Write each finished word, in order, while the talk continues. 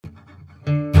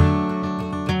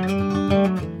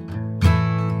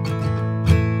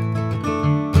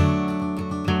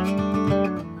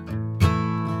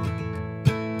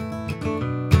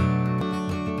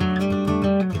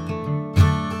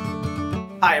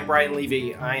I'm Brian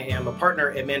Levy. I am a partner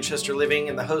at Manchester Living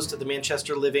and the host of the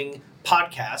Manchester Living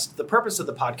podcast. The purpose of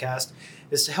the podcast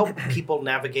is to help people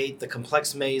navigate the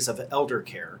complex maze of elder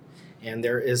care. And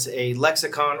there is a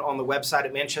lexicon on the website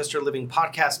at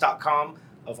manchesterlivingpodcast.com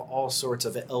of all sorts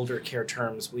of elder care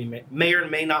terms we may or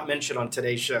may not mention on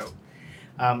today's show.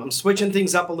 I'm switching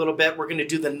things up a little bit. We're going to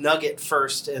do the nugget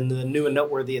first and the new and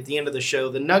noteworthy at the end of the show.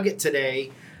 The nugget today,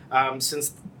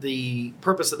 since the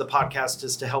purpose of the podcast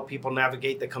is to help people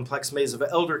navigate the complex maze of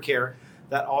elder care,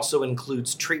 that also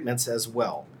includes treatments as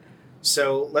well.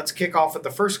 So let's kick off with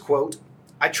the first quote.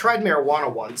 I tried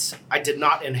marijuana once. I did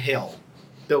not inhale.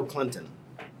 Bill Clinton.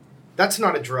 That's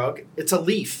not a drug. It's a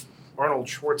leaf. Arnold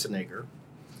Schwarzenegger.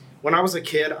 When I was a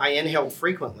kid, I inhaled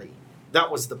frequently.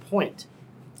 That was the point.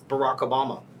 Barack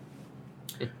Obama.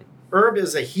 Herb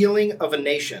is a healing of a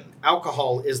nation.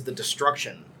 Alcohol is the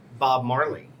destruction. Bob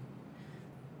Marley.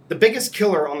 The biggest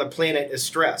killer on the planet is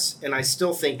stress, and I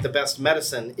still think the best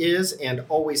medicine is and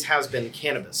always has been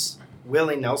cannabis.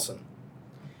 Willie Nelson.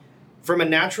 From a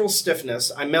natural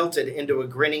stiffness, I melted into a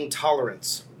grinning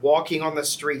tolerance. Walking on the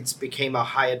streets became a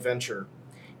high adventure.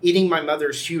 Eating my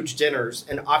mother's huge dinners,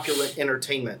 an opulent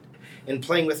entertainment, and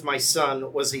playing with my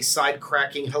son was a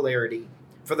side-cracking hilarity.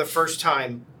 For the first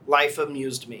time, life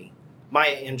amused me.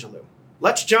 Maya Angelou.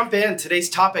 Let's jump in. Today's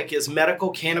topic is medical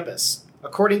cannabis.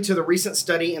 According to the recent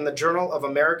study in the Journal of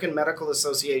American Medical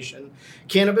Association,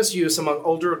 cannabis use among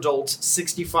older adults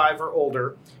 65 or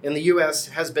older in the U.S.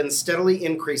 has been steadily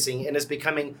increasing and is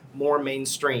becoming more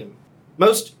mainstream.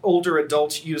 Most older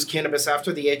adults use cannabis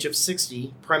after the age of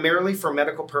 60, primarily for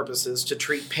medical purposes to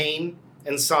treat pain,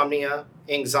 insomnia,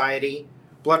 anxiety,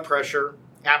 blood pressure,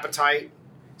 appetite,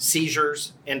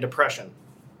 seizures, and depression.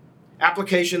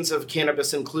 Applications of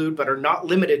cannabis include, but are not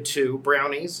limited to,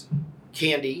 brownies,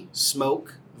 candy,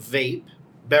 smoke, vape,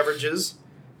 beverages,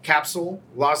 capsule,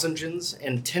 lozenges,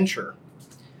 and tincture.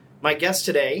 My guest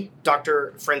today,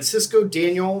 Dr. Francisco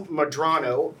Daniel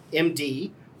Medrano,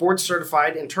 MD,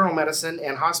 board-certified internal medicine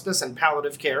and hospice and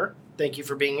palliative care. Thank you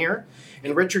for being here.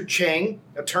 And Richard Chang,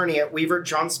 attorney at Weaver,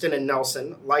 Johnston &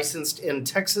 Nelson, licensed in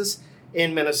Texas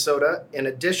and Minnesota, in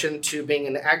addition to being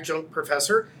an adjunct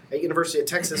professor at University of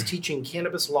Texas teaching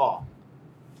cannabis law.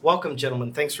 Welcome,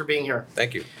 gentlemen. Thanks for being here.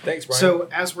 Thank you. Thanks, Brian. So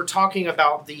as we're talking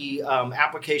about the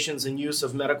applications and use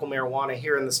of medical marijuana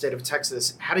here in the state of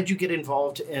Texas, how did you get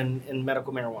involved in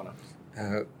medical marijuana?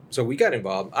 So I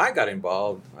got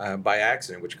involved by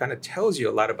accident, which kind of tells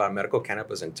you a lot about medical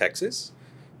cannabis in Texas.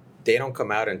 They don't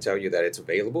come out and tell you that it's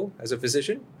available as a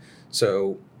physician.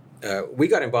 So we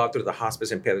got involved through the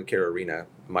hospice and palliative care arena.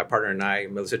 My partner and I,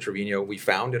 Melissa Trevino, we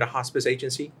founded a hospice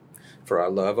agency for our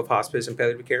love of hospice and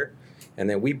palliative care. And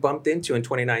then we bumped into, in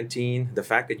 2019, the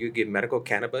fact that you give medical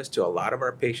cannabis to a lot of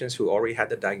our patients who already had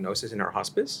the diagnosis in our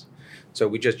hospice. So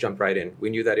we just jumped right in. We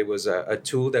knew that it was a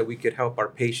tool that we could help our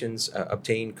patients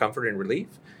obtain comfort and relief,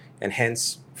 and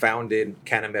hence founded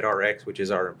CannaMed RX, which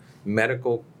is our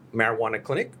medical marijuana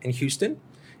clinic in Houston.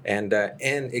 And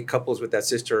it couples with that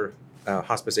sister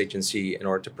hospice agency in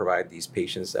order to provide these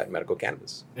patients that medical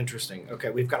cannabis. Interesting.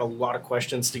 Okay, we've got a lot of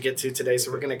questions to get to today,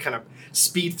 so we're going to kind of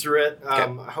speed through it. Okay.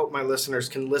 I hope my listeners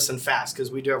can listen fast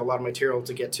because we do have a lot of material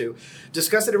to get to.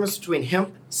 Discuss the difference between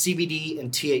hemp, CBD,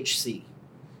 and THC.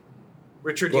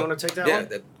 Richard, do you want to take that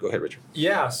one? Go ahead, Richard.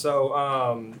 Yeah,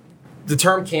 so the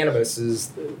term cannabis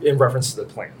is in reference to the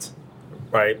plant,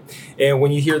 right? And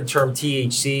when you hear the term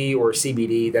THC or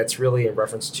CBD, that's really in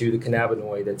reference to the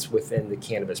cannabinoid that's within the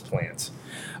cannabis plant.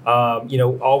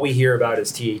 All we hear about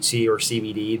is THC or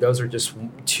CBD. Those are just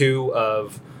two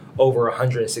of over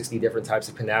 160 different types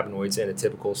of cannabinoids in a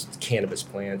typical cannabis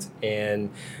plant. And,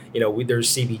 there's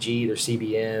CBG, there's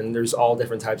CBN, there's all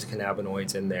different types of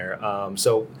cannabinoids in there.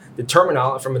 So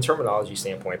from a terminology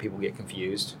standpoint, people get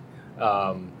confused.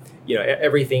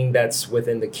 Everything that's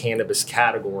within the cannabis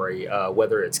category,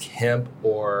 whether it's hemp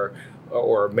or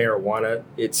marijuana,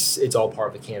 it's all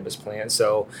part of the cannabis plant.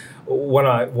 So one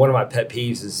of my pet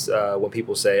peeves is when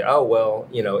people say, "Oh, well,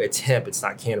 it's hemp, it's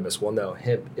not cannabis." Well, no,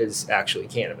 hemp is actually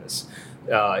cannabis.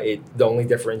 The only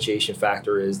differentiation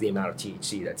factor is the amount of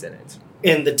THC that's in it.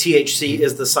 And the THC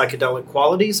is the psychedelic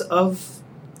qualities of?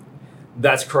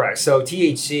 That's correct. So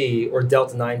THC, or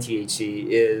delta-9 THC,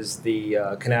 is the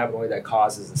cannabinoid that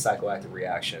causes the psychoactive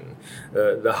reaction.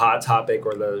 The hot topic,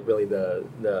 or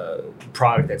the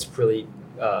product that's pretty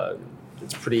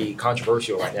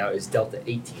controversial right now, is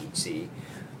delta-8 THC.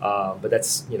 But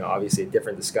that's obviously a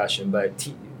different discussion. But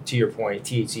to your point,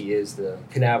 THC is the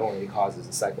cannabinoid that causes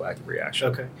the psychoactive reaction.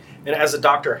 Okay. And as a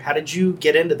doctor, how did you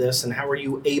get into this, and how were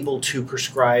you able to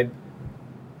prescribe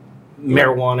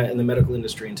marijuana in the medical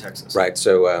industry in Texas? Right.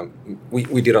 So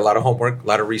we did a lot of homework, a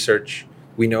lot of research.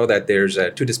 We know that there's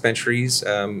 2 dispensaries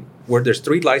where there's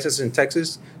 3 licenses in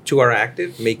Texas. 2 are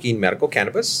active, making medical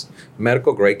cannabis,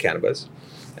 medical grade cannabis.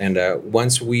 And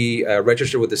once we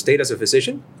register with the state as a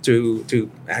physician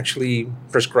to actually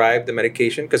prescribe the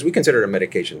medication, because we consider it a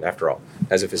medication after all,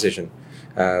 as a physician,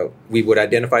 we would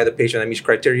identify the patient that meets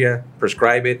criteria,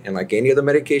 prescribe it, and like any other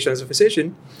medication as a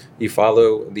physician, you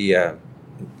follow the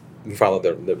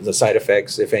side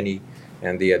effects, if any,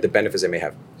 and the benefits they may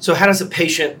have. So how does a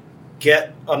patient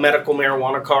get a medical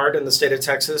marijuana card in the state of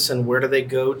Texas, and where do they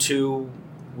go to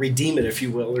redeem it, if you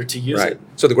will, or to use it?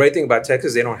 So the great thing about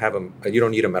Texas, they don't have you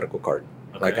don't need a medical card.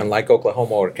 Okay. Like unlike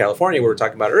Oklahoma or California, we were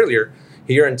talking about earlier,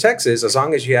 here in Texas, as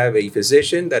long as you have a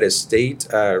physician that is state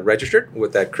registered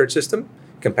with that CURT system,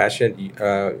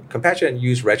 Compassionate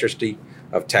Use Registry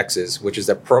of Texas, which is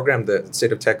the program the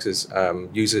state of Texas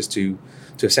uses to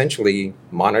essentially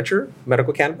monitor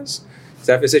medical cannabis.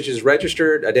 So that physician is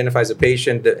registered, identifies a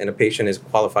patient, and a patient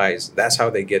qualifies. That's how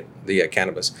they get the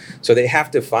cannabis. So they have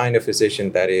to find a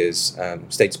physician that is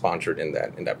state sponsored in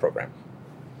that program.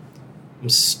 I'm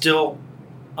still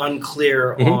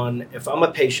unclear on if I'm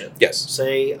a patient. Yes.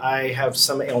 Say I have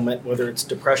some ailment, whether it's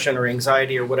depression or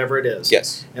anxiety or whatever it is.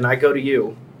 Yes. And I go to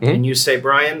you and you say,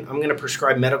 Brian, I'm going to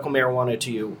prescribe medical marijuana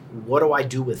to you. What do I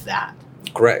do with that?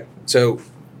 Correct. So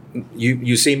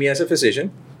you see me as a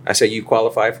physician. I say you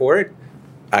qualify for it.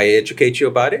 I educate you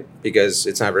about it because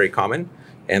it's not very common.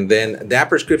 And then that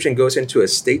prescription goes into a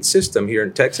state system here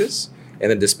in Texas.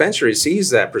 And the dispensary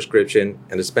sees that prescription,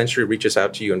 and the dispensary reaches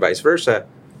out to you and vice versa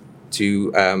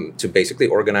to basically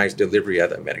organize delivery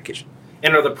of that medication.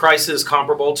 And are the prices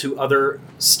comparable to other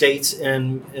states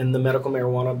in the medical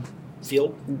marijuana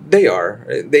field? They are.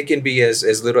 They can be as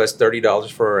little as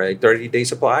 $30 for a 30-day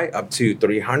supply, up to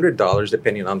 $300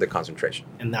 depending on the concentration.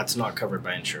 And that's not covered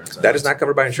by insurance. That is not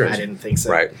covered by insurance. I didn't think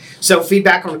so. Right. So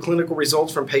feedback on the clinical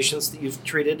results from patients that you've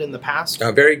treated in the past?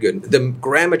 Very good. The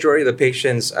grand majority of the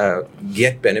patients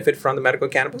get benefit from the medical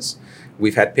cannabis.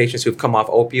 We've had patients who've come off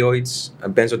opioids,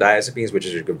 benzodiazepines, which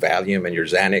is your Valium and your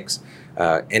Xanax,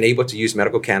 and able to use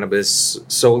medical cannabis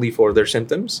solely for their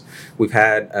symptoms. We've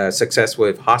had success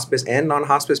with hospice and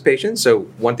non-hospice patients. So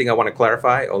one thing I want to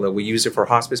clarify, although we use it for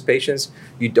hospice patients,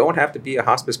 you don't have to be a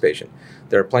hospice patient.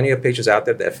 There are plenty of patients out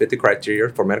there that fit the criteria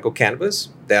for medical cannabis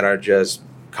that are just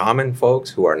common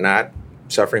folks who are not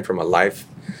suffering from a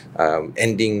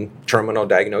life-ending terminal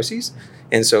diagnosis.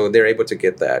 And so they're able to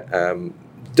get that.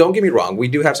 Don't get me wrong. We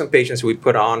do have some patients who we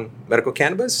put on medical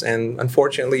cannabis, and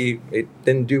unfortunately, it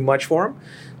didn't do much for them.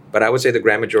 But I would say the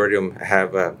grand majority of them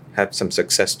have some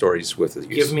success stories with the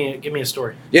use. Give me a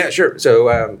story. Yeah, sure.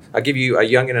 So I'll give you a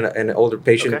young and an older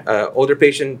patient. Okay. Older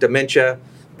patient, dementia,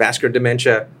 vascular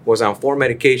dementia, was on 4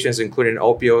 medications, including an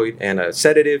opioid and a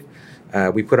sedative.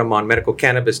 We put them on medical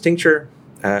cannabis tincture,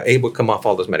 able to come off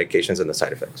all those medications and the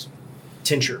side effects.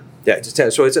 Tincture. Yeah,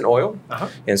 so it's an oil,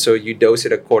 and so you dose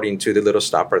it according to the little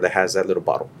stopper that has that little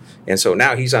bottle. And so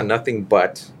now he's on nothing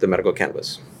but the medical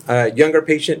cannabis. Younger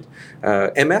patient,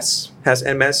 MS, has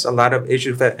MS, a lot of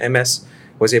issues with MS,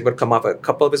 was able to come off a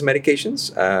couple of his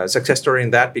medications. Success story in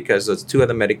that because those 2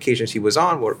 other medications he was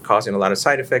on were causing a lot of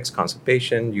side effects,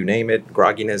 constipation, you name it,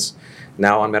 grogginess,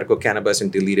 now on medical cannabis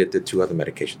and deleted the 2 other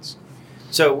medications.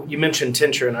 So you mentioned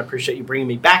tincture, and I appreciate you bringing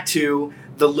me back to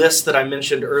the list that I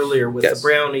mentioned earlier with the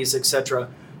brownies, etc.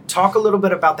 Talk a little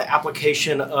bit about the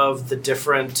application of the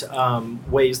different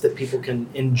ways that people can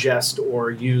ingest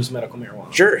or use medical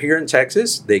marijuana. Sure. Here in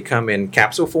Texas, they come in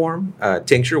capsule form.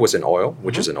 Tincture was an oil,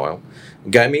 which is an oil.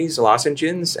 Gummies,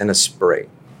 lozenges, and a spray.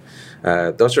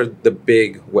 Those are the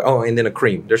big. And then a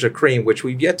cream. There's a cream which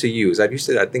we've yet to use. I've used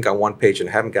it, I think, on 1 patient.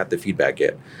 Haven't got the feedback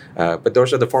yet. But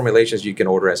those are the formulations you can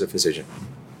order as a physician.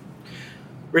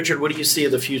 Richard, what do you see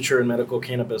of the future in medical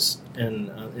cannabis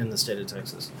in the state of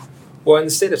Texas? Well, in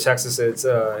the state of Texas,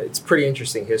 it's pretty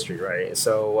interesting history, right?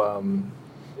 So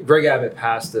Greg Abbott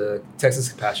passed the Texas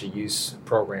Compassionate Use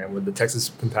Program with the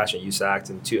Texas Compassionate Use Act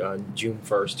on June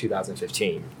 1st,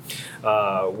 2015.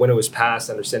 When it was passed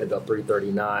under Senate Bill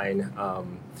 339,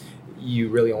 you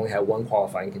really only had one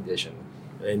qualifying condition,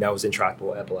 and that was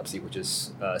intractable epilepsy, which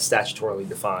is statutorily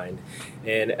defined.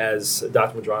 And as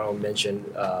Dr. Medrano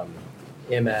mentioned,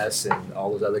 MS and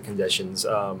all those other conditions.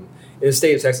 In the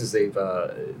state of Texas, they've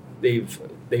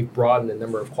broadened the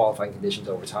number of qualifying conditions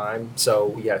over time. So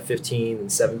we had 15 and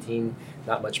 17,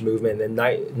 not much movement. And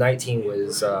then 19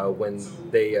 was when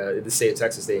the state of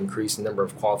Texas, they increased the number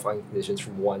of qualifying conditions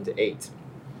from 1 to 8.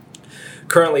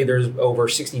 Currently, there's over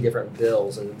 60 different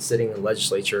bills sitting in the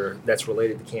legislature that's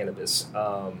related to cannabis.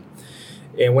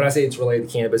 And when I say it's related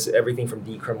to cannabis, everything from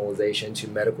decriminalization to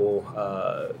medical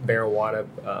marijuana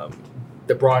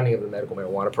the broadening of the medical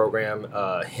marijuana program,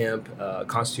 hemp,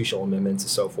 constitutional amendments, and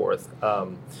so forth.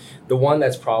 The one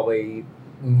that's probably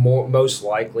most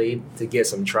likely to get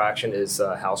some traction is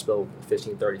House Bill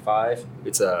 1535.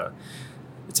 It's a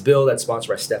bill that's sponsored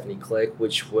by Stephanie Click,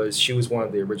 she was one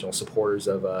of the original supporters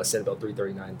of Senate Bill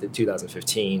 339 in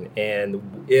 2015.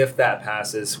 And if that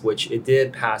passes, which it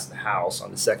did pass the House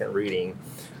on the second reading,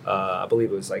 I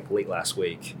believe it was like late last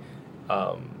week.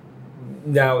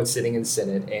 Now it's sitting in the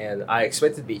Senate, and I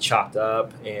expect it to be chopped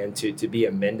up and to be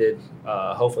amended,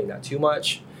 hopefully not too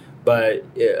much. But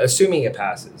assuming it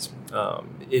passes,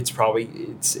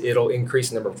 it'll increase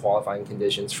the number of qualifying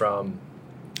conditions from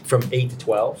 8 to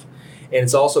 12. And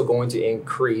it's also going to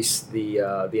increase the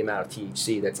amount of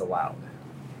THC that's allowed.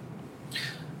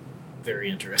 Very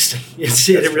interesting.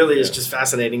 It really is just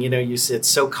fascinating. You see it's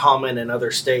so common in other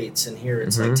states, and here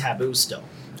it's like taboo still.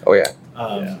 Oh yeah.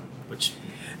 Which,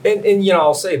 and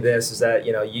I'll say this is that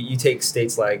you take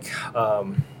states like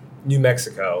New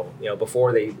Mexico.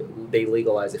 Before they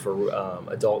legalized it for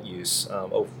adult use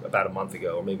about a month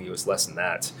ago, or maybe it was less than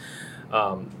that.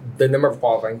 The number of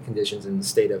qualifying conditions in the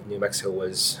state of New Mexico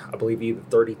was, I believe, either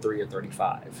 33 or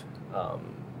 35.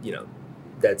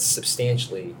 That's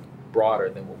substantially broader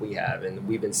than what we have, and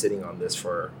we've been sitting on this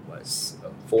for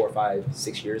 4, 5,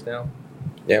 6 years now.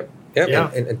 Yep.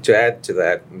 Yeah. And to add to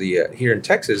that, here in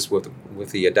Texas, with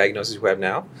the diagnosis we have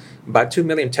now, about 2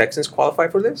 million Texans qualify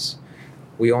for this.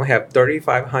 We only have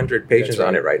 3,500 patients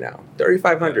on it right now.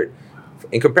 3,500.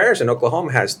 In comparison,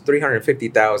 Oklahoma has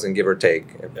 350,000, give or take,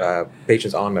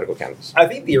 patients on medical cannabis. I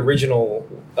think the original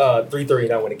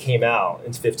 339, when it came out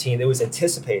in 15, it was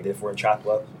anticipated for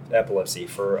intractable epilepsy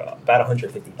for about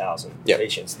 150,000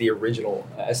 patients. The original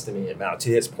estimated amount. To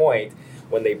his point,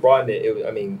 when they broadened it,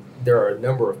 there are a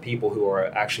number of people who are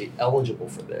actually eligible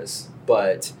for this,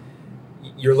 but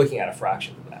you're looking at a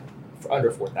fraction of that, for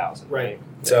under 4,000. Right.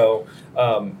 So,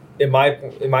 from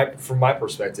my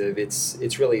perspective,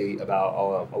 it's really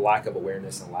about a lack of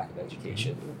awareness and lack of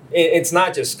education. It's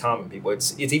not just common people;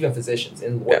 it's even physicians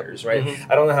and lawyers, right?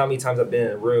 Mm-hmm. I don't know how many times I've been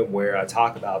in a room where I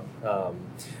talk about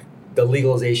the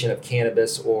legalization of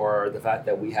cannabis or the fact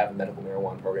that we have a medical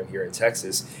marijuana program here in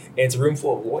Texas, and it's a room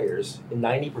full of lawyers, and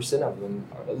 90% of them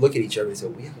look at each other and say,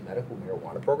 "We have a medical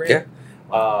marijuana program." Yeah,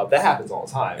 that happens all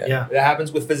the time. Yeah, that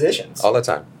happens with physicians all the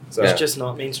time. So it's just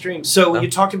not mainstream. So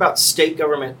you talked about state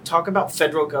government, talk about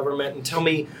federal government, and tell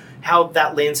me how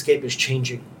that landscape is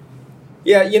changing.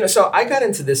 Yeah, so I got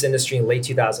into this industry in late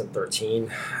 2013.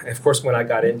 And of course, when I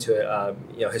got into it,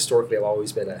 historically, I've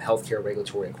always been a healthcare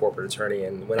regulatory and corporate attorney.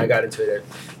 And when I got into it,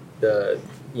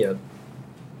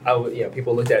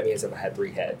 people looked at me as if I had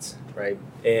 3 heads, right?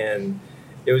 And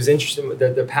it was interesting.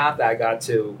 The path that I got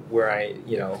to where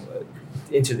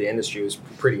into the industry was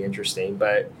pretty interesting,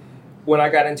 but when I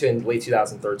got into it in late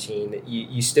 2013,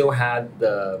 you still had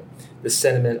the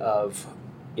sentiment of,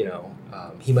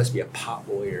 he must be a pot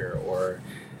lawyer, or,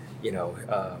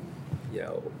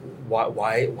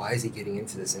 why is he getting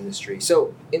into this industry?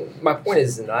 So my point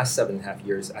is, in the last 7.5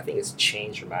 years, I think it's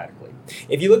changed dramatically.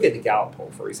 If you look at the Gallup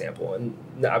poll, for example, and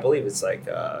I believe it's like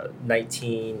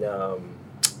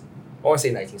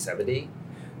 1970,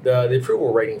 the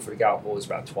approval rating for the Gallup poll is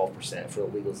about 12% for the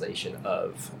legalization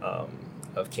of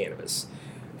cannabis.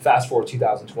 Fast forward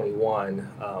 2021,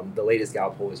 the latest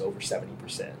Gallup poll is over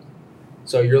 70%.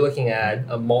 So you're looking at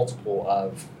a multiple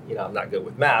of, I'm not good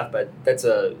with math, but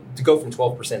to go from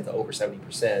 12% to over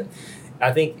 70%,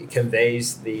 I think it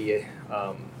conveys the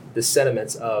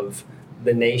sentiments of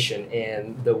the nation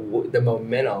and the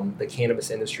momentum the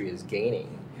cannabis industry is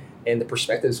gaining. And the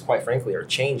perspectives, quite frankly, are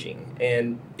changing.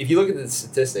 And if you look at the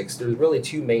statistics, there's really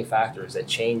 2 main factors that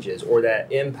changes or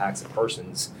that impacts a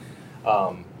person's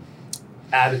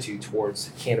attitude towards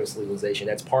cannabis legalization.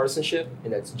 That's partisanship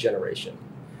and that's generation,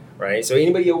 right? So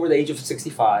anybody over the age of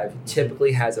 65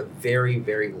 typically has a very,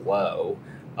 very low,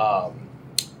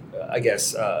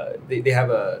 they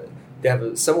have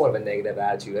somewhat of a negative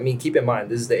attitude. Keep in mind,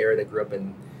 this is the era that grew up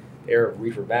in the era of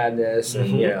reefer madness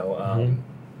and,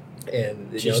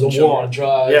 and the war on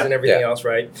drugs and everything else,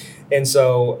 right? And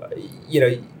so,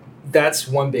 that's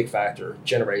one big factor,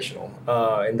 generational.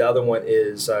 And the other one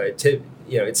is,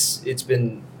 it's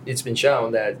been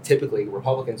shown that typically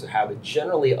Republicans have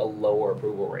generally a lower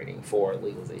approval rating for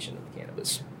legalization of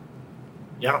cannabis.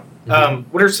 Yeah. Mm-hmm.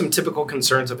 What are some typical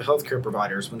concerns of healthcare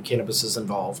providers when cannabis is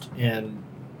involved, and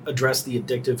address the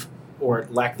addictive or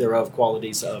lack thereof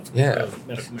qualities of medical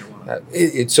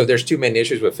marijuana? So there's 2 main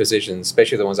issues with physicians,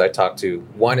 especially the ones I talk to.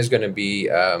 One is going to be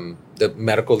the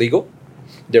medical legal.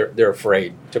 They're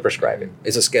afraid to prescribe it.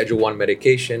 It's a Schedule I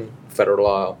medication. Federal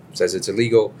law says it's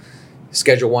illegal.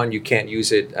 Schedule 1, you can't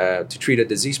use it to treat a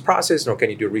disease process, nor can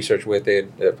you do research with it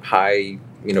of high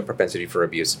propensity for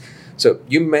abuse. So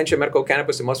you mention medical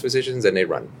cannabis to most physicians and they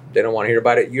run. They don't want to hear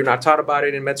about it. You're not taught about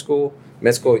it in med school.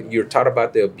 Med school, you're taught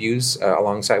about the abuse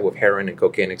alongside with heroin and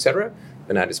cocaine, etc.,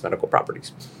 but not its medical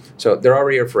properties. So they're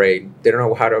already afraid. They don't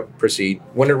know how to proceed.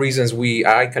 One of the reasons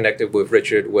I connected with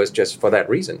Richard was just for that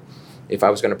reason. If I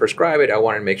was going to prescribe it, I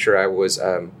wanted to make sure I was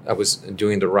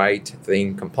doing the right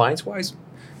thing compliance-wise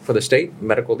for the state,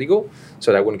 medical, legal,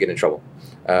 so that I wouldn't get in trouble.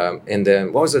 And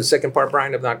then what was the second part,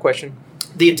 Brian, of that question?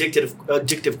 The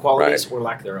addictive qualities or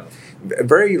lack thereof.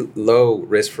 Very low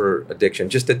risk for addiction.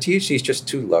 Just the THC is just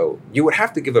too low. You would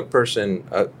have to give a person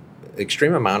an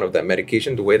extreme amount of that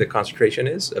medication, the way the concentration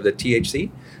is of the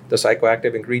THC, the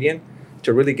psychoactive ingredient,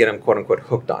 to really get them, quote unquote,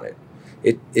 hooked on it.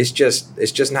 It's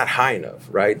just not high enough,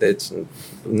 right? It's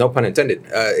no pun intended.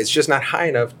 It's just not high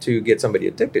enough to get somebody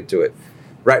addicted to it.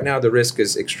 Right now, the risk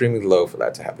is extremely low for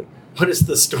that to happen. What is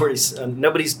the story?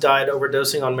 Nobody's died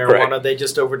overdosing on marijuana. Correct. They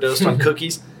just overdosed on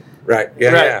cookies. Right.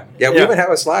 Yeah. We even have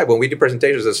a slide when we do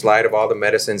presentations. A slide of all the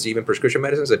medicines, even prescription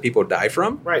medicines that people die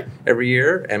from. Right. Every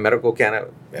year, and medical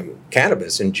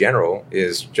cannabis in general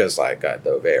is just like at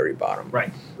the very bottom.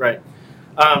 Right.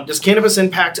 Does cannabis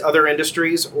impact other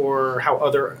industries or how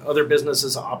other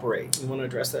businesses operate? You want to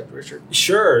address that, Richard?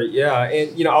 Sure, yeah.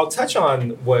 And, I'll touch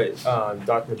on what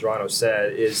Dr. Medrano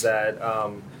said is that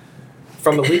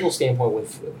from a legal standpoint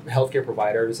with healthcare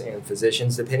providers and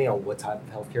physicians, depending on what type of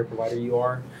healthcare provider you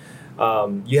are,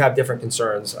 you have different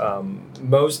concerns.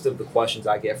 Most of the questions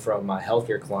I get from my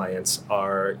healthcare clients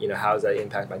are, how does that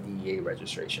impact my DEA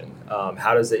registration?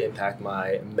 How does it impact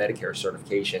my Medicare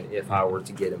certification if I were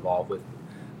to get involved with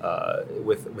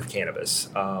cannabis?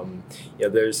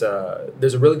 There's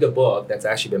a really good book that's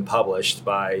actually been published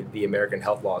by the American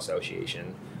Health Law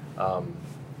Association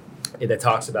that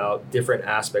talks about different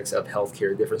aspects of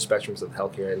healthcare, different spectrums of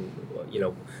healthcare, and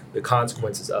the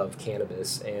consequences of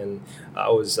cannabis. And I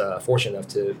was fortunate enough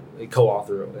to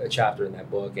co-author a chapter in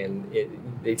that book, and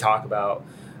they talk about,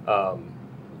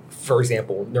 for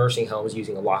example, nursing homes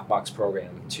using a lockbox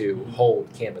program to hold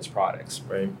cannabis products,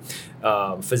 right?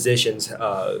 Physicians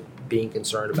being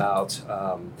concerned about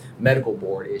medical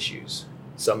board issues.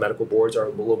 Some medical boards are a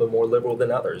little bit more liberal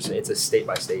than others. It's a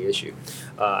state-by-state issue.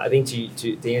 I think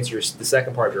to answer the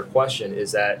second part of your question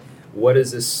is that what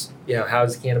is this, how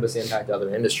does cannabis impact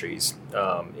other industries?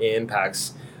 It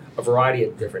impacts a variety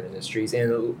of different industries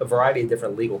and a variety of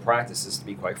different legal practices, to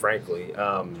be quite frankly.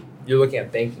 You're looking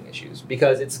at banking issues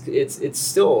because it's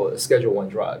still a Schedule I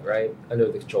drug, right,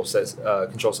 under the Controlled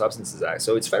Substances Act,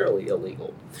 so it's federally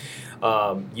illegal.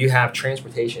 You have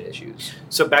transportation issues.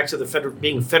 So back to the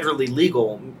being federally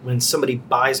legal, when somebody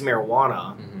buys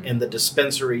marijuana and the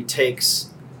dispensary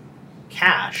takes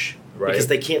cash, right, because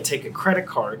they can't take a credit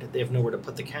card, they have nowhere to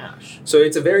put the cash. So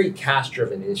it's a very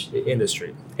cash-driven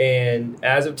industry. And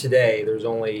as of today, there's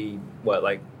only,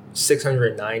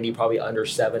 690, probably under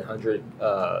 700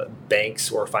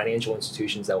 banks or financial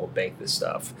institutions that will bank this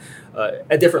stuff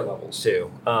at different levels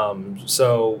too.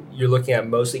 So you're looking at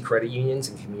mostly credit unions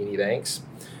and community banks,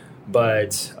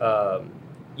 but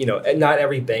not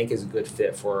every bank is a good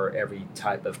fit for every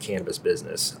type of cannabis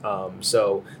business.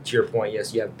 So to your point,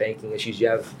 yes, you have banking issues, you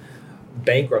have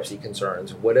bankruptcy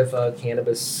concerns. What if a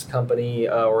cannabis company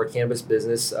or a cannabis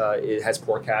business it has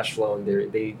poor cash flow and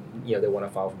they want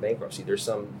to file for bankruptcy? There's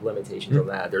some limitations on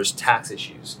that. There's tax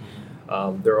issues.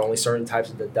 There are only certain types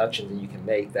of deductions that you can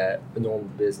make that a normal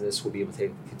business will be able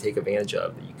to take advantage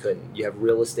of that you couldn't. You have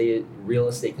real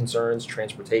estate concerns,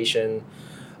 transportation,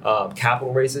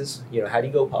 capital raises. How do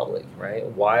you go public, right?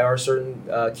 Why are certain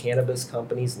cannabis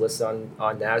companies listed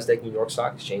on NASDAQ, New York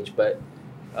Stock Exchange, but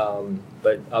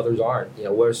others aren't?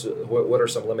 What are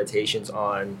some limitations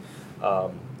on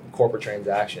corporate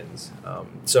transactions?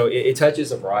 So it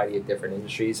touches a variety of different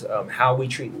industries. How we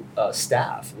treat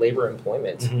staff, labor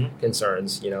employment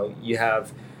concerns. You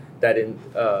have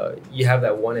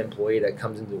that one employee that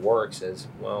comes into work says,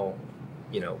 well,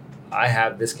 I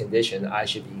have this condition. I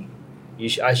should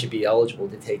be eligible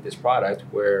to take this product.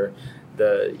 Where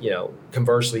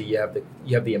conversely, you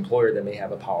have the employer that may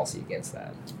have a policy against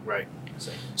that. Right.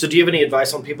 So do you have any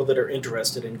advice on people that are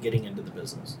interested in getting into the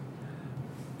business?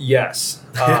 Yes.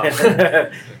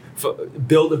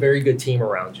 Build a very good team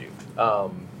around you.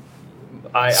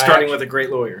 Starting with a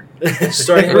great lawyer.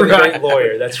 Starting with a great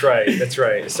lawyer. That's right.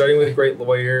 Starting with a great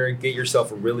lawyer. Get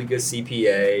yourself a really good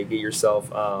CPA. Get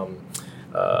yourself a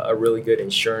really good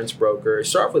insurance broker.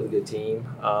 Start off with a good team.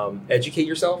 Educate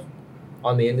yourself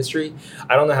on the industry.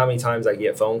 I don't know how many times I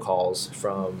get phone calls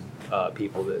from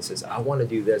people that says, I want to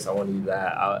do this, I want to do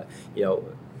that.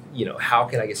 how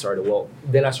can I get started? Well,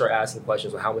 then I start asking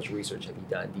questions. Well, how much research have you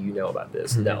done? Do you know about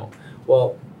this? Mm-hmm. No.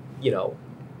 Well,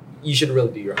 you should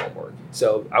really do your homework.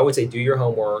 So I would say do your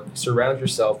homework. Surround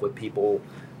yourself with people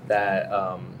that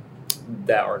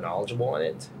that are knowledgeable on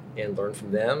it, and learn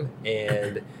from them.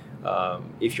 And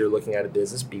if you're looking at a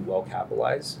business, be well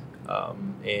capitalized.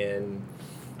 And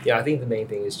I think the main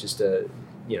thing is just to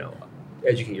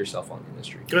educate yourself on the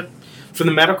industry. Good. From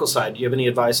the medical side, do you have any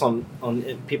advice on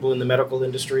people in the medical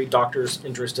industry, doctors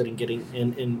interested in getting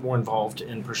in more involved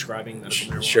in prescribing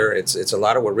medical marijuana? Sure. It's a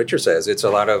lot of what Richard says. It's a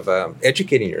lot of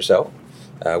educating yourself.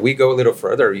 We go a little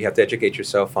further. You have to educate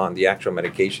yourself on the actual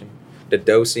medication, the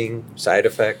dosing, side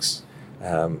effects.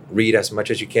 Read as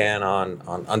much as you can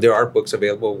on there are books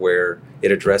available where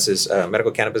it addresses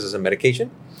medical cannabis as a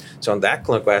medication. So on that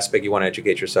clinical aspect, you want to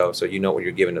educate yourself so you know what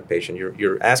you're giving the patient.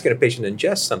 You're asking a patient to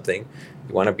ingest something.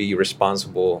 You want to be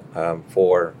responsible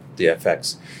for the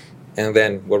effects. And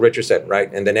then what Richard said,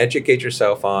 right? And then educate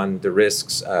yourself on the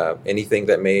risks, anything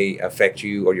that may affect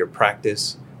you or your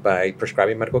practice by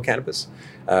prescribing medical cannabis.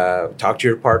 Talk to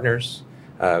your partners.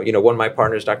 One of my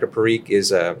partners, Dr. Parikh,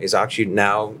 is actually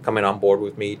now coming on board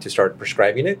with me to start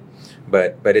prescribing it.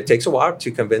 But it takes a while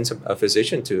to convince a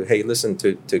physician to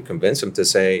convince him to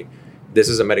say, this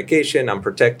is a medication, I'm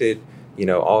protected.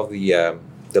 All the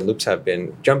loops have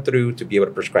been jumped through to be able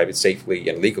to prescribe it safely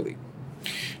and legally.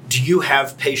 Do you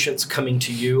have patients coming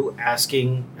to you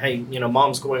asking, hey,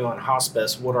 mom's going on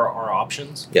hospice, what are our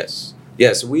options? Yes.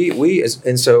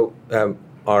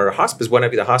 Our hospice,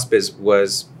 the hospice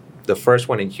was the first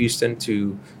one in Houston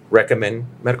to recommend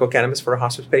medical cannabis for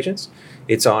hospice patients.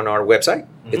 It's on our website.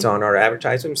 Mm-hmm. It's on our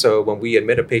advertisement. So when we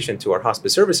admit a patient to our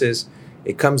hospice services,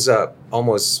 it comes up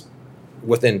almost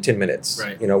within 10 minutes.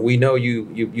 Right. We know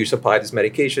you supply this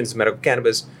medication, this medical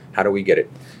cannabis. How do we get it?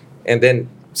 And then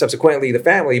subsequently, the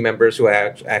family members who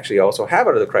actually also have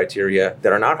other criteria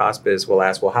that are not hospice will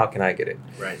ask, well, how can I get it?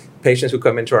 Right. Patients who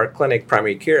come into our clinic,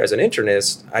 primary care, as an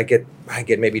internist, I get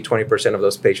maybe 20% of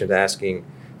those patients asking.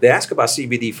 They ask about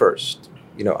CBD first.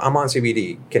 I'm on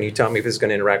CBD. Can you tell me if it's going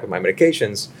to interact with my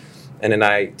medications? And then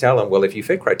I tell them, well, if you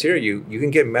fit criteria, you can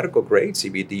get medical grade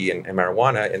CBD and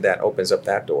marijuana, and that opens up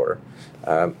that door.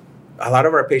 A lot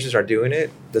of our patients are doing it,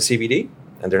 the CBD,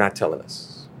 and they're not telling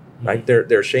us. Right?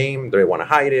 They're ashamed. They want to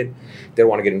hide it. They don't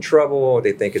want to get in trouble.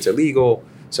 They think it's illegal.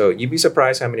 So you'd be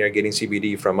surprised how many are getting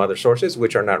CBD from other sources,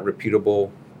 which are not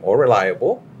reputable or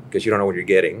reliable, because you don't know what you're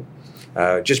getting.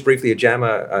 Just briefly, a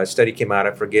JAMA study came out,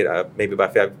 I forget, maybe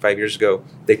about five years ago.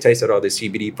 They tasted all the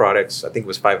CBD products. I think it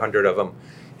was 500 of them,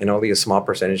 and only a small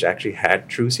percentage actually had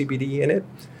true CBD in it.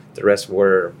 The rest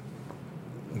were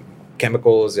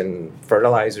chemicals and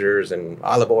fertilizers and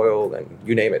olive oil and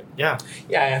you name it. Yeah.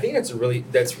 I think that's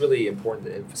really important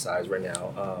to emphasize right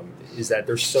now, is that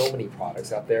there's so many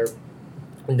products out there.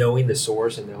 Knowing the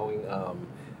source and knowing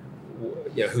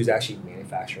who's actually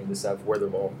manufacturing this stuff, where the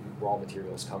raw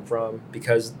materials come from,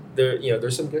 because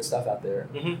there's some good stuff out there,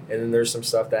 mm-hmm. and then there's some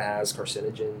stuff that has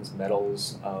carcinogens,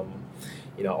 metals,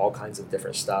 all kinds of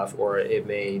different stuff, or it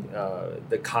may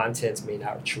the contents may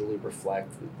not truly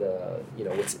reflect the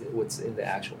what's in the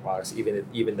actual products,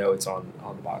 even though it's on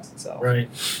the box itself. Right.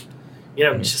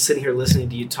 Just sitting here listening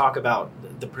to you talk about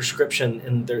the prescription,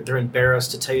 and they're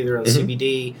embarrassed to tell you they're on mm-hmm.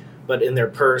 CBD. But in their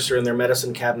purse or in their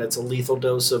medicine cabinet's a lethal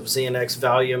dose of Xanax,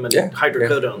 Valium, and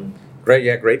hydrocodone.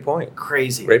 Yeah. Great point.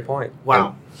 Crazy. Great point.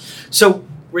 Wow. So,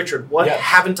 Richard, what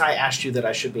haven't I asked you that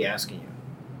I should be asking you?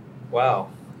 Wow.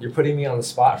 You're putting me on the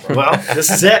spot, bro. Well, this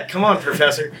is it. Come on,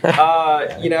 Professor.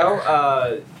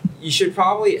 You should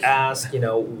probably ask,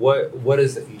 what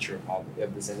does the future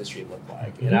of this industry look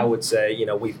like? Mm-hmm. And I would say,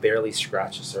 we've barely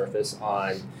scratched the surface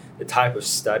on the type of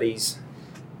studies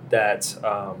that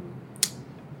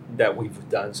we've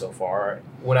done so far.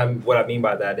 What I mean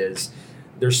by that is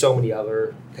there's so many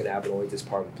other cannabinoids as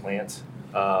part of the plant.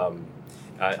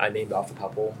 I named off a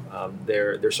couple.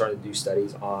 They're starting to do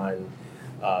studies on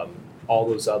all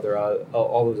those other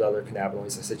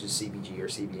cannabinoids such as CBG or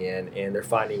CBN, and they're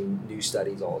finding new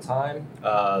studies all the time.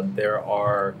 There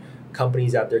are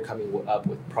companies out there coming up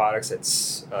with products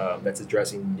that's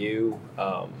addressing new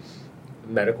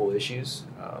medical issues.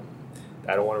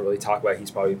 I don't want to really talk about.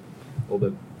 He's probably a little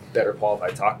bit better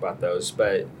qualified to talk about those,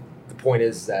 but the point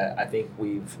is that I think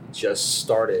we've just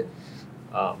started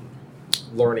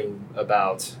learning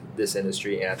about this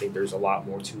industry, and I think there's a lot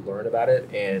more to learn about it,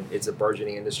 and it's a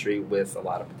burgeoning industry with a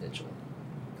lot of potential.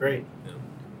 Great.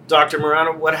 Dr.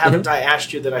 Marano, what haven't I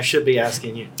asked you that I should be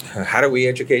asking you? How do we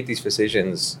educate these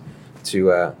physicians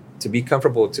to to be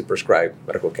comfortable to prescribe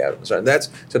medical cannabis. So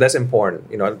that's important.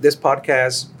 This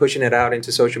podcast, pushing it out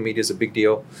into social media is a big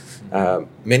deal.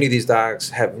 Many of these docs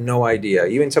have no idea.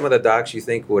 Even some of the docs you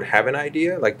think would have an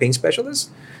idea, like pain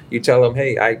specialists, you tell them,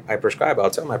 hey, I prescribe.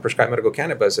 I'll tell them I prescribe medical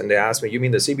cannabis. And they ask me, you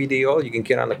mean the CBD oil you can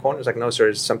get on the corner? It's like, no, sir,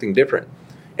 it's something different.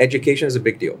 Education is a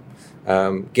big deal.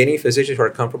 Getting physicians who are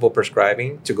comfortable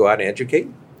prescribing to go out and educate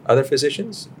other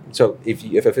physicians. So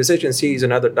if a physician sees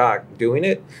another doc doing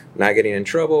it, not getting in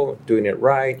trouble, doing it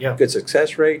right, good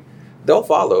success rate, they'll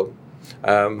follow.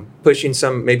 Pushing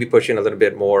a little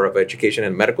bit more of education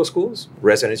in medical schools,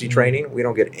 residency training. We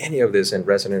don't get any of this in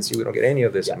residency. We don't get any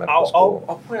of this in medical school.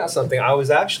 I'll point out something. I was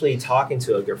actually talking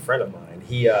to a good friend of mine.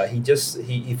 He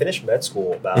finished med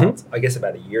school about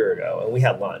a year ago, and we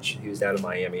had lunch. He was down in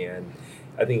Miami, and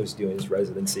I think he was doing his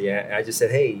residency. And I just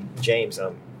said, hey, James,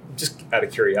 just out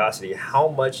of curiosity, how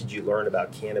much did you learn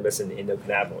about cannabis and the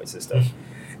endocannabinoid system?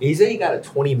 He said he got a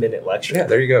 20-minute lecture. Yeah,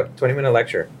 there you go. 20-minute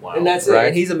lecture. Wow. And that's right. It.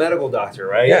 And he's a medical doctor,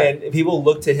 right? Yeah. And people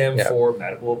look to him for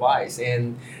medical advice.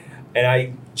 And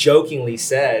I jokingly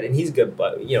said, and he's a good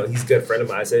friend of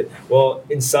mine. I said, well,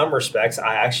 in some respects,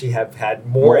 I actually have had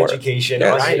more education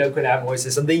on the endocannabinoid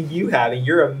system than you have, and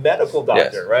you're a medical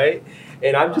doctor, right?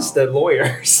 And I'm just a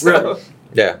lawyer. So. Really?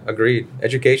 Yeah, agreed.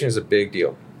 Education is a big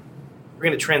deal. We're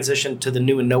going to transition to the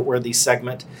new and noteworthy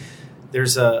segment.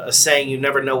 There's a saying, you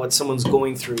never know what someone's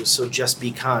going through, so just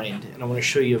be kind. And I want to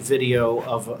show you a video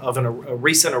of a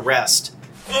recent arrest.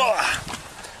 Ugh.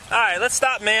 All right, let's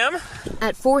stop, ma'am.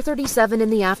 At 4:37 in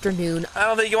the afternoon. I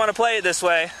don't think you want to play it this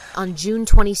way. On June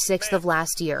 26th of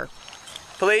last year.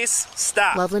 Police,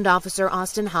 stop. Loveland officer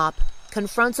Austin Hopp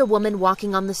confronts a woman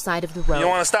walking on the side of the road. You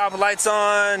want to stop? Lights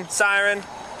on, siren.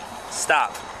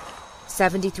 Stop.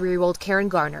 73-year-old Karen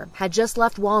Garner had just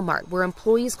left Walmart, where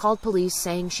employees called police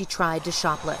saying she tried to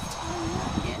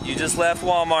shoplift. You just left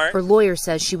Walmart. Her lawyer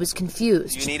says she was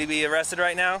confused. You need to be arrested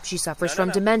right now? She suffers from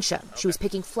dementia. Okay. She was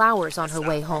picking flowers on her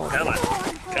way home. Come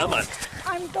on.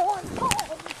 I'm going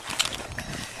home.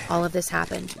 All of this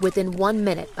happened within 1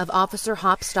 minute of Officer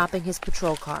Hopp stopping his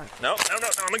patrol car. No,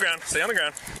 on the ground. Stay on the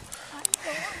ground.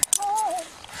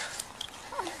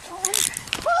 I'm going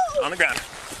home. On the ground.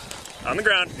 On the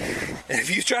ground. And if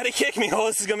you try to kick me,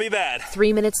 this is going to be bad.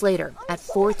 3 minutes later, at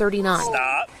 4:39.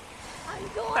 Stop. I'm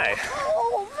going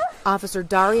home. Officer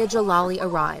Daria Jalali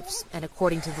arrives, and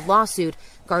according to the lawsuit,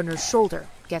 Gardner's shoulder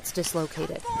gets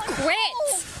dislocated. Quit!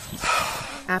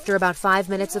 After about 5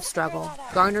 minutes of struggle,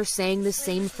 Garner saying the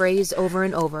same phrase over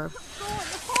and over.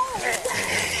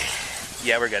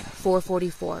 Yeah, we're good.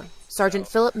 4:44. Sergeant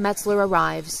Philip Metzler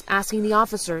arrives, asking the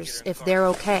officers if they're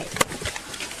okay.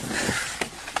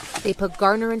 They put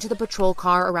Garner into the patrol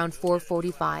car around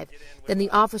 4:45. Then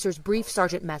the officers brief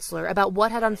Sergeant Metzler about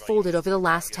what had unfolded over the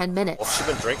last 10 minutes. Has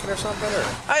she been drinking or something?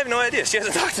 I have no idea. She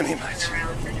hasn't talked to me much.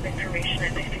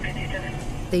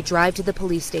 They drive to the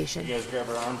police station. You guys grab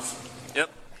her arms.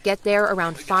 Yep. Get there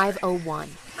around 5:01.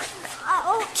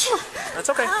 Ouch.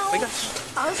 That's okay. We got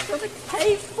I was going to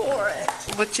pay for it.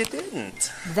 But you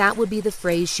didn't. That would be the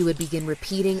phrase she would begin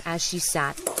repeating as she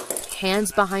sat,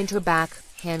 hands behind her back,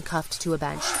 handcuffed to a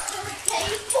bench.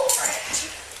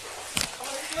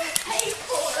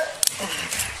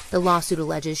 The lawsuit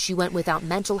alleges she went without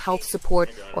mental health support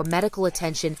or medical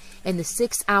attention in the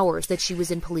 6 hours that she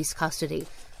was in police custody.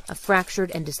 A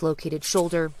fractured and dislocated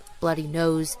shoulder, bloody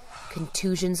nose,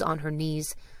 contusions on her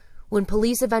knees. When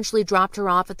police eventually dropped her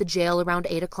off at the jail around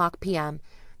 8 o'clock p.m.,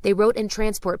 they wrote in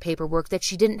transport paperwork that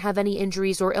she didn't have any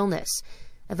injuries or illness.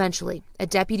 Eventually, a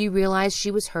deputy realized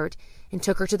she was hurt and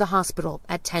took her to the hospital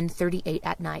at 10:38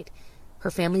 at night. Her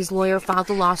family's lawyer filed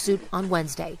the lawsuit on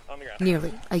Wednesday,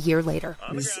 nearly a year later.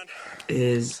 This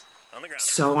is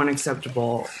so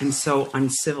unacceptable and so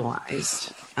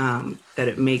uncivilized that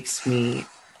it makes me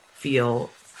feel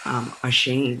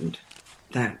ashamed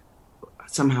that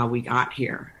somehow we got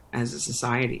here as a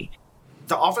society.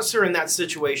 The officer in that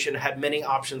situation had many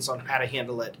options on how to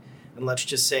handle it, and let's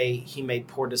just say he made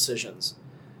poor decisions.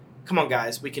 Come on,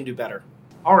 guys, we can do better.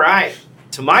 All right.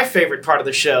 To my favorite part of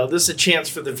the show, this is a chance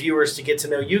for the viewers to get to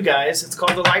know you guys. It's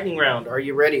called the lightning round. Are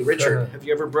you ready? Richard, have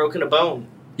you ever broken a bone?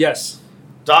 Yes.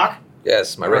 Doc?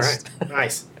 Yes, my wrist. Right.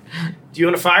 Nice. Do you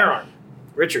own a firearm?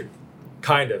 Richard?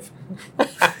 Kind of.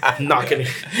 Not gonna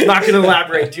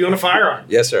elaborate. Do you own a firearm?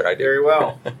 Yes, sir, I do. Very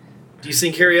well. Do you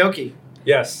sing karaoke?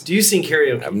 Yes. Do you sing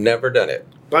karaoke? I've never done it.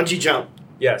 Bungee jump?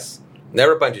 Yes.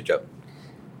 Never bungee jump.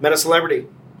 Met a celebrity?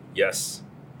 Yes.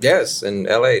 Yes, in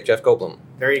L.A., Jeff Goldblum.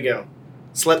 There you go.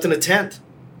 Slept in a tent?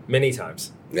 Many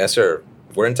times. Yes, sir.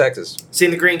 We're in Texas.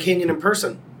 Seen the Grand Canyon in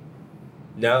person?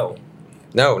 No.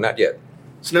 No, not yet.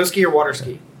 Snow ski or water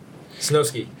ski? Snow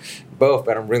ski. Both,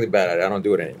 but I'm really bad at it. I don't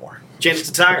do it anymore. Changed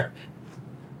the tire.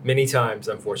 Many times,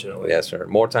 unfortunately. Yes, sir.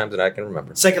 More times than I can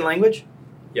remember. Second language?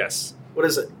 Yes. What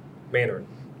is it? Mandarin.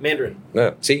 Mandarin.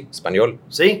 No, sí, español.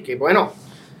 Sí, que bueno.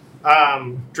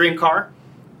 Dream car?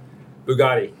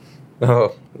 Bugatti.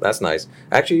 Oh, that's nice.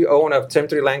 I actually own a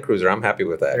 10-3 Land Cruiser. I'm happy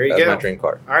with that. There you That's go. my dream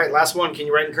car. All right, last one. Can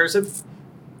you write in cursive?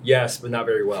 Yes, but not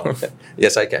very well.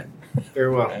 Yes, I can.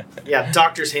 Very well. Yeah,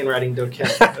 doctor's handwriting don't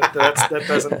count.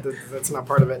 That's not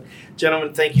part of it.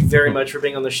 Gentlemen, thank you very much for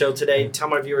being on the show today. Tell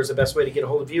my viewers the best way to get a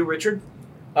hold of you, Richard.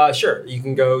 Sure. You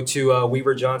can go to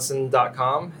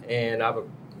weaverjohnson.com and I have a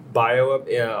bio up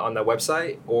on the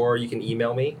website, or you can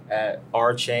email me at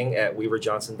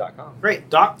rcheng@weaverjohnson.com. Great.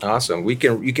 Doc? Awesome. You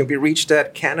can be reached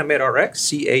at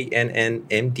CannMedRx,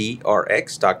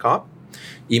 CANNMDRX.com.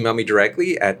 Email me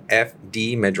directly at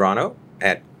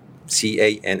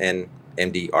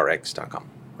fdmedrano@CANNMDRX.com.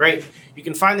 Great. You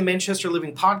can find the Manchester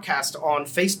Living Podcast on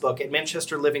Facebook at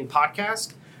Manchester Living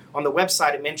Podcast, on the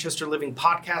website at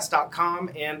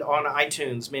manchesterlivingpodcast.com, and on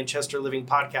iTunes, Manchester Living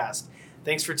Podcast.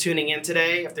 Thanks for tuning in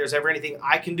today. If there's ever anything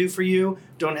I can do for you,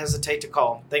 don't hesitate to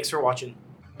call. Thanks for watching.